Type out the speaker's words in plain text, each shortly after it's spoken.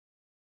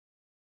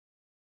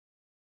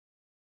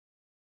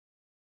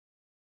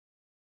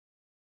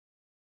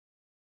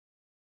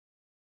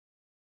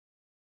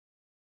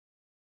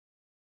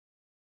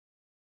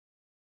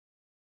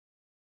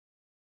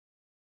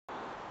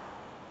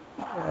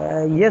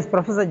Yes,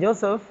 Professor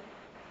Joseph.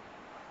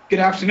 Good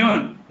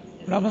afternoon.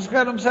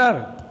 Namaskaram, sir.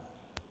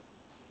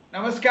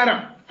 Namaskaram.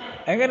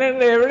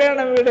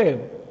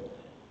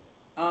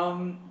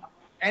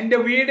 എൻ്റെ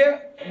വീട്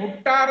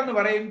മുട്ടാർ എന്ന്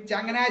പറയും.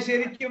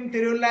 ചങ്ങനാശ്ശേരിക്കും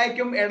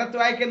തിരുവല്ലായ്ക്കും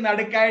എടത്വായ്ക്കും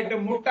നടുക്കായിട്ട്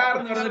മുട്ടാർ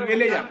എന്ന് പറയുന്ന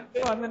വില്ലേജാണ്.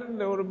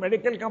 വന്നിട്ടുണ്ട് ഒരു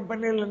മെഡിക്കൽ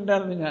കമ്പനിയിൽ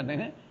ഉണ്ടായിരുന്നു ഞാൻ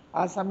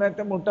ആ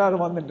സമയത്ത് മുട്ടാർ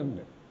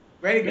വന്നിട്ടുണ്ട്.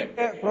 Very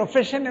good.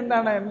 പ്രൊഫഷൻ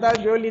എന്താണ്, എന്താ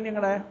ജോലി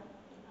നിങ്ങളുടെ?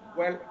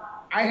 Well,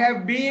 I have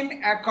been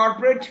a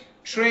corporate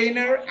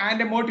trainer and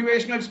a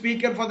motivational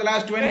speaker for the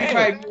last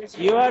 25 years.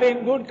 You are in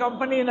good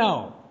company now.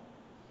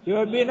 You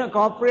have been a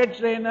corporate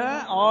trainer.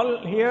 All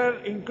here,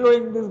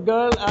 including this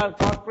girl, are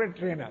corporate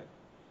trainers.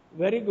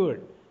 Very good.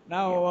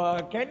 Now,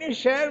 can you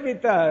share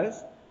with us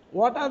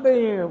what are the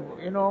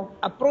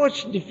approach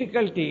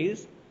difficulties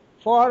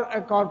for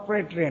a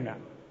corporate trainer?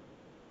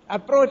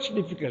 Approach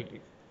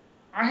difficulties.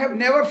 I have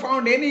never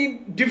found any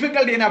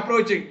difficulty in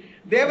approaching.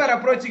 They were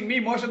approaching me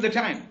most of the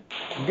time.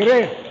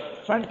 Great,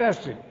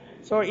 fantastic.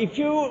 So, if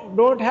you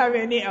don't have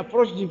any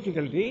approach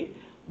difficulty,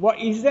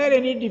 is there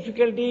any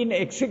difficulty in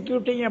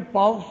executing a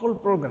powerful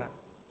program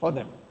for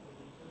them?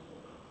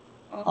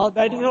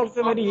 That is also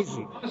very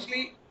easy.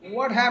 Honestly,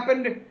 what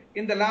happened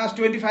in the last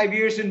 25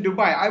 years in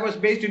Dubai? I was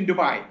based in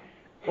Dubai.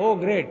 Oh,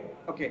 great.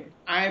 Okay.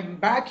 I'm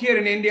back here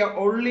in India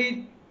only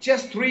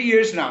just 3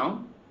 years now.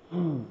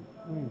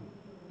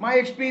 My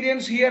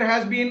experience here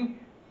has been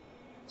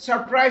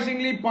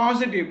surprisingly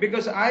positive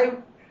because I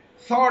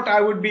thought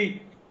I would be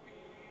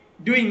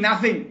doing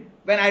nothing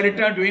when I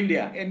returned to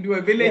India into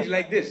a village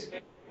like this.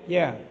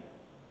 Yeah.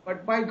 But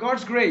by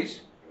God's grace,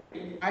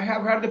 I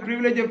have had the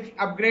privilege of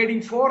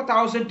upgrading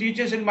 4,000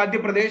 teachers in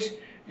Madhya Pradesh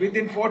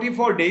within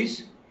 44 days.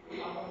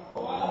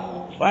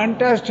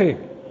 Fantastic.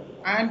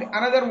 And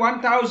another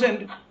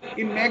 1,000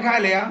 in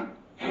Meghalaya,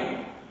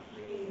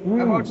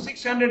 about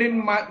 600 in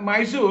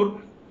Mysore.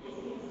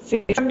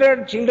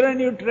 600 children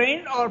you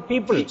trained or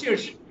people?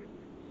 Teachers.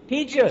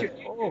 Teachers.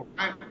 Oh.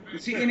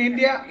 See, in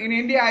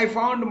India, I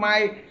found my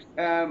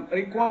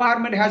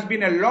requirement has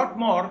been a lot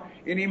more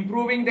in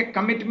improving the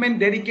commitment,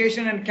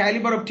 dedication, and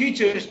caliber of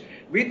teachers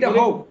with the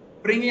hope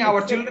bringing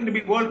our children to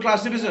be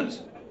world-class citizens.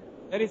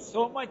 There is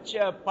so much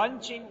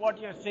punch in what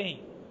you are saying.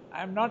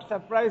 I am not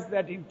surprised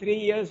that in 3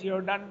 years you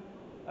have done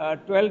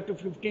 12 to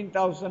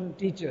 15,000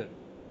 teachers.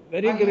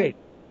 Very great.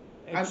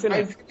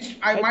 Excellent.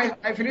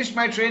 I finished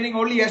my training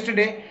only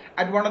yesterday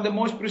at one of the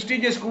most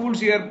prestigious schools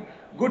here,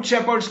 Good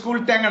Shepherd School,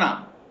 Tengana.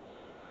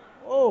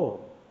 Oh,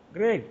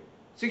 great.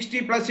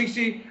 60 plus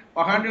 60,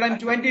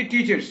 120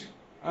 teachers.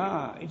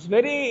 It's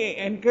very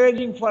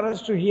encouraging for us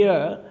to hear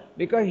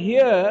because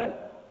here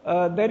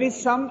there is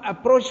some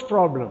approach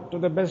problem to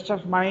the best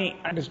of my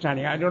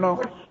understanding. I don't know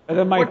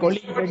whether my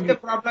colleagues... What's the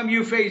problem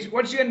you face?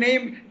 What's your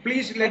name?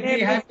 Please let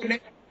me have your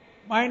name.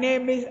 My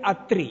name is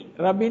Atri,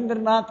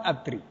 Rabindranath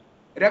Atri.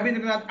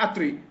 Rabindranath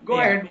Atri. Go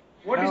ahead.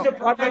 What is the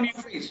problem you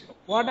face?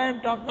 What I am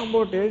talking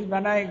about is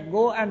when I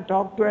go and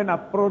talk to an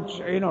approach,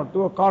 to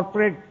a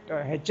corporate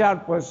HR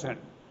person,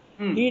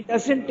 he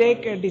doesn't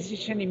take a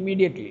decision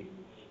immediately.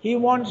 He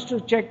wants to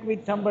check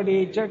with somebody.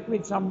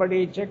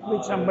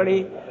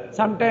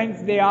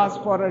 Sometimes they ask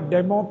for a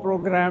demo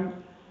program,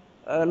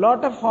 a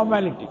lot of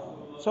formality.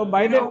 So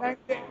by the time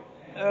they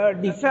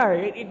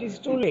decide, it is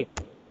too late.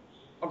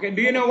 Okay,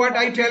 do you know what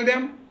I tell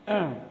them?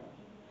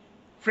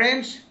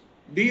 Friends,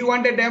 do you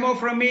want a demo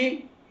from me?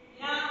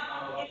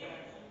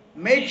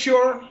 Make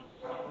sure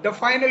the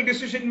final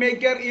decision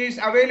maker is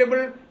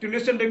available to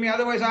listen to me,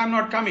 otherwise I am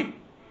not coming.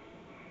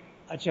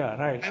 Acha,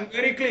 right. I am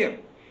very clear.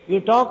 You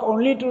talk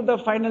only to the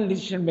final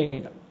decision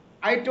maker.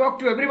 I talk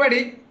to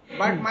everybody,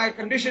 but my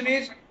condition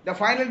is the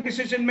final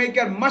decision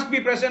maker must be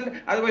present,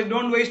 otherwise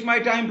don't waste my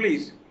time,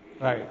 please.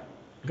 Right.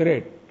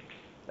 Great.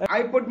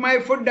 I put my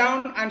foot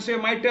down and say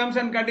my terms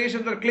and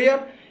conditions are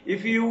clear.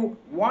 If you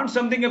want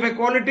something of a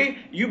quality,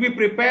 you be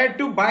prepared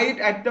to buy it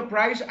at the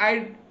price I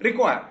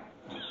require.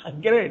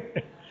 Great.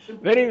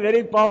 Very,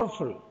 very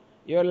powerful.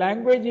 Your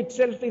language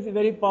itself is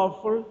very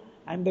powerful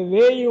and the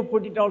way you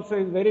put it also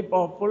is very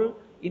powerful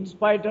in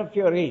spite of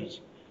your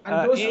age.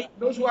 And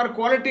those who are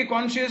quality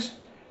conscious,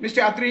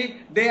 Mr. Atri,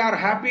 they are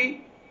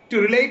happy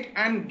to relate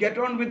and get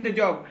on with the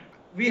job.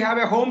 We have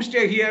a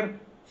homestay here,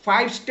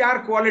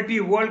 5-star quality,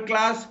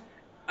 world-class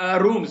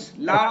rooms,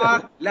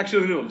 large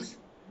luxury rooms.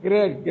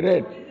 Great.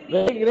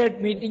 Very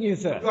great meeting you,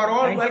 sir. You are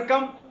all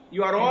welcome.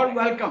 You are all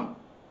welcome.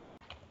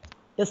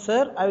 Yes,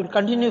 sir. I will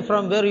continue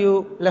from where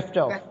you left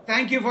off.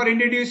 Thank you for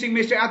introducing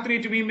Mr.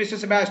 Atri to me, Mr.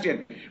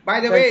 Sebastian. By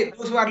the way,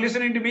 those who are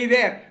listening to me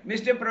there,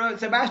 Mr.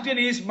 Sebastian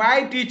is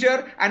my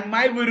teacher and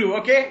my guru,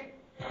 okay?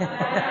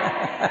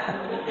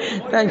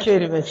 Thank you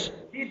very much.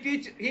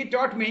 He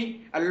taught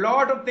me a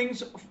lot of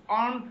things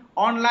on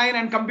online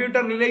and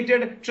computer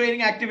related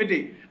training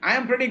activity. I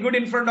am pretty good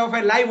in front of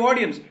a live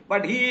audience,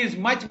 but he is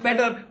much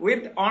better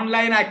with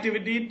online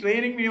activity,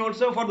 training me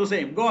also for the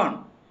same. Go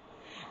on.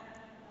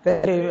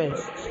 Very much.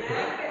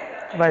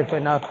 Bye for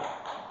now.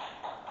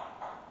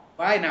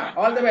 Bye now.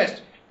 All the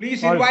best.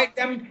 Please invite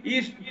them.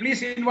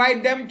 Please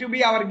invite them to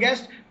be our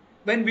guest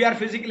when we are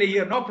physically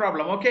here. No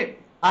problem. Okay.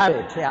 I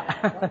will. Yeah.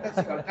 God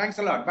bless you all. Thanks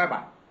a lot. Bye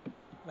bye.